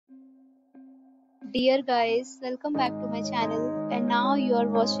Dear guys, welcome back to my channel, and now you are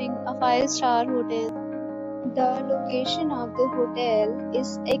watching a 5-star hotel. The location of the hotel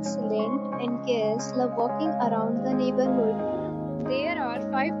is excellent and guests love walking around the neighborhood. There are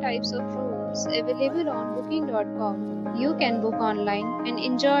 5 types of rooms available on booking.com. You can book online and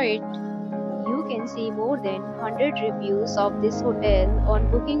enjoy it. You can see more than 100 reviews of this hotel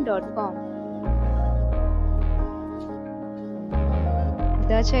on booking.com.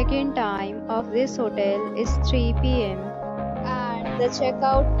 The check-in time of this hotel is 3 p.m. and the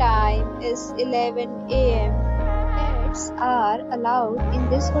check-out time is 11 a.m. Pets are allowed in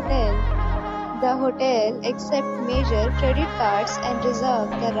this hotel. The hotel accepts major credit cards and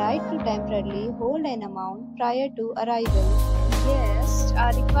reserves the right to temporarily hold an amount prior to arrival. Guests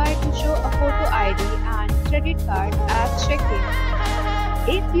are required to show a photo ID and credit card at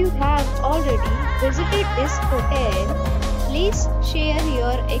check-in. If you have already visited this hotel, please share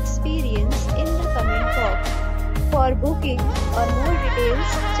your experience in the comment box. For booking or more details,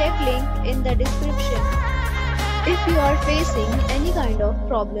 check link in the description. If you are facing any kind of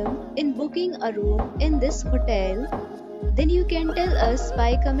problem in booking a room in this hotel, then you can tell us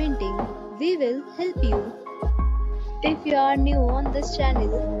by commenting. We will help you. If you are new on this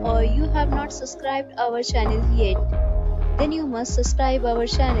channel or you have not subscribed our channel yet, then you must subscribe our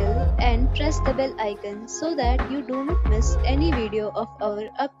channel and press the bell icon so that you do not miss any video of our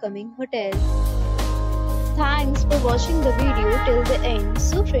upcoming hotel. Thanks for watching the video till the end.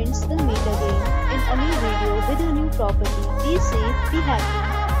 So friends, we'll meet again in a new video with a new property. Be safe, be happy.